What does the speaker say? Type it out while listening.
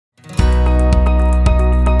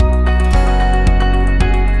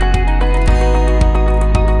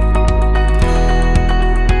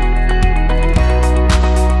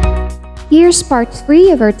Here's part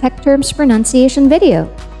 3 of our tech terms pronunciation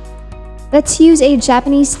video. Let's use a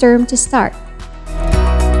Japanese term to start.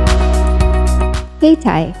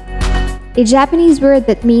 Keitai, a Japanese word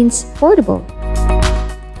that means portable.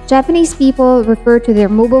 Japanese people refer to their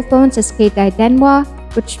mobile phones as Keitai denwa,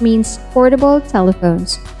 which means portable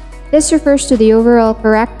telephones. This refers to the overall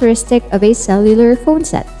characteristic of a cellular phone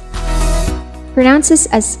set. Pronounce this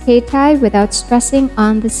as Keitai without stressing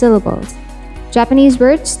on the syllables. Japanese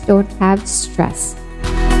words don't have stress.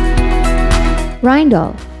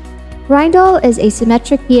 Rijndael. Rijndael is a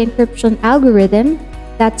symmetric key encryption algorithm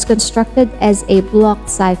that's constructed as a block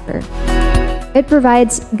cipher. It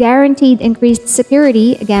provides guaranteed increased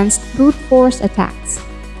security against brute force attacks.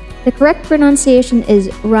 The correct pronunciation is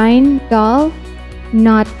Rijndael,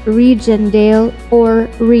 not Rijndael or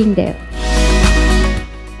Rijndael.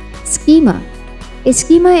 Schema. A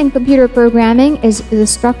schema in computer programming is the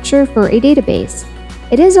structure for a database.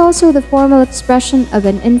 It is also the formal expression of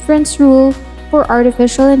an inference rule for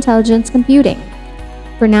artificial intelligence computing.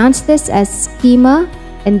 Pronounce this as schema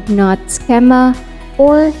and not schema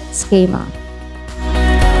or schema.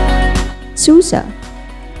 Suse,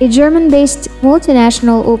 a German-based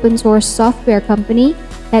multinational open-source software company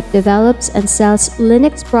that develops and sells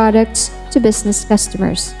Linux products to business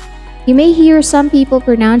customers. You may hear some people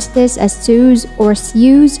pronounce this as Suse or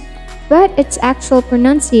Suse, but its actual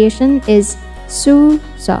pronunciation is Suse.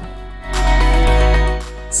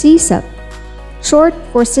 Sysop, short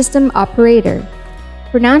for system operator.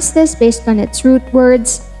 Pronounce this based on its root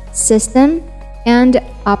words system and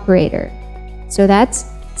operator. So that's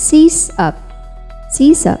Sysop.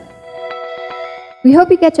 Sysop. We hope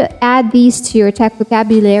you get to add these to your tech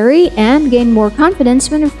vocabulary and gain more confidence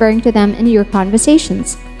when referring to them in your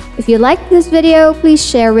conversations. If you liked this video, please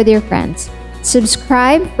share with your friends.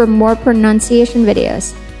 Subscribe for more pronunciation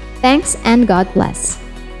videos. Thanks and God bless.